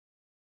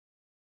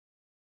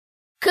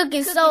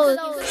Cooking soul.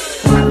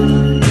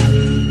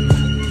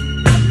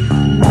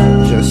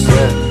 Just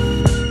said.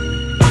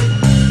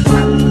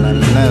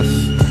 Nothing less.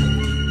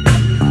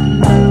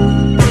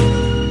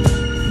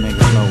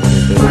 Niggas know what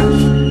it is.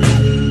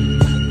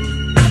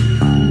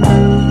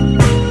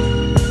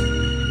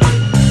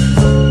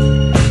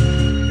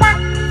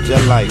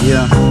 Just like,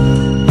 yeah.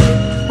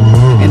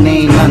 And there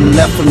ain't nothing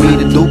left for me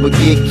to do but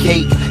get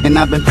cake. And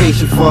I've been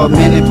patient for a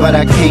minute, but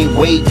I can't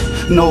wait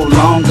no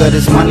longer.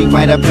 This money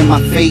right up in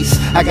my face.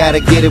 I gotta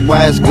get it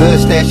while it's good,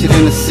 stash it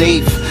in the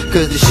safe.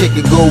 Cause the shit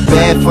could go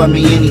bad for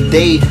me any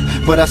day.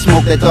 But I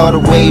smoke that thought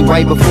away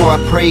right before I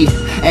pray.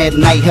 At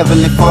night,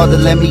 Heavenly Father,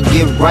 let me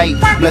get right.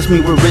 Bless me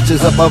with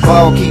riches above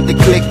all, keep the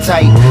click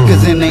tight.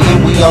 Cause in the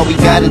end, we all we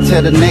got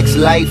until the next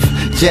life.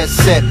 Jet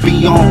set,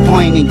 be on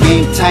point and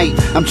game tight.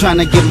 I'm trying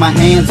to get my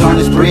hands on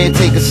this bread,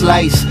 take a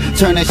slice.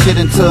 Turn that shit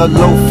into a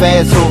low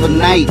fast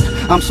overnight.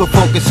 I'm so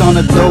focused on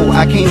the dough,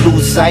 I can't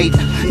lose sight.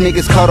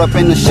 Niggas caught up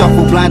in the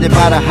shuffle, blinded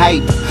by the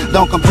hype.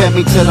 Don't compare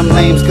me to them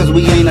lames, cause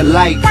we ain't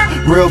alike.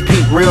 Real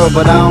peep real,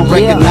 but I don't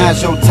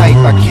recognize your type,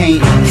 I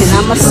can't. And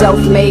I'm a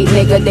self-made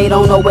nigga, they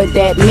don't know what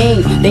that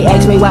mean. They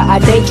ask me why I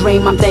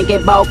daydream, I'm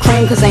thinking about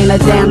cream. Cause ain't a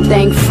damn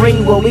thing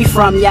free, where we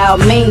from y'all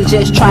mean.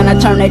 Just trying to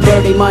turn that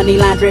dirty money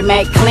laundry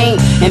mat clean.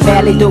 And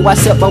barely do I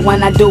sip, but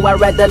when I do I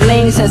rather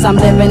lean. Since I'm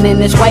living in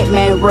this white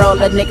man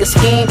world, a nigga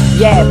scheme.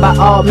 Yeah, by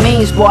all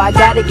means, boy, I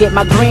gotta get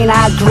my green.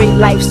 I agree,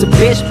 life's a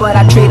bitch, but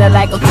I treat her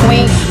like a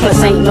queen.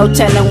 Plus ain't no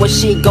telling when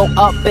she go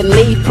up and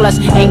leave. Plus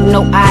ain't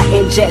no I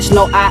in jets,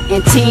 no I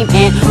in team.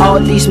 And all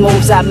these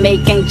moves I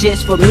make ain't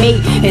just for me,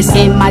 it's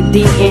in my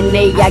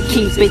DNA, I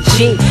keep it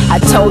G. I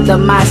told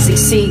them I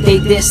succeed, they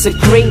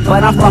disagree.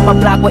 But I'm from a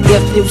block where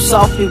if you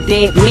soft, you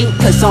dead meat.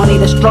 Cause only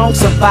the strong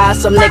survive,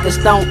 some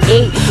niggas don't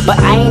eat. But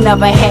I ain't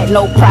never had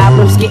no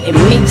problems getting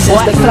meat.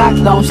 Since the clock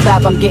don't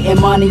stop, I'm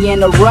getting money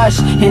in a rush.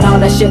 And all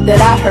that shit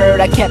that I heard,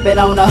 I kept it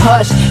on the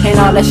hush. And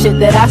all that shit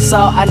that I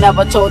saw, I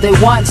never told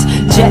it once.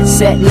 Jet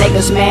set,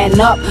 niggas man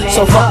up.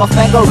 So fuck a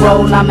finger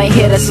roll, I may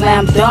hit a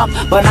slam dunk.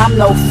 But I'm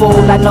no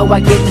fool, I know I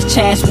get this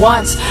chance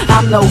once.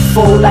 I'm no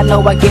fool, I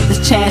know I get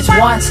this chance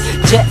once.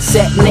 Jet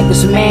set,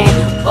 niggas man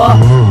up.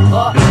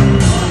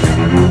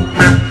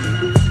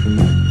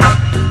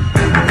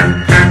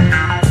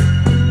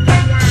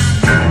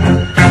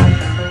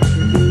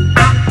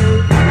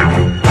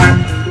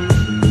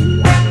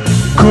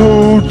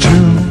 Cold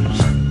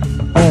chills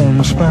on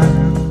my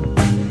spine.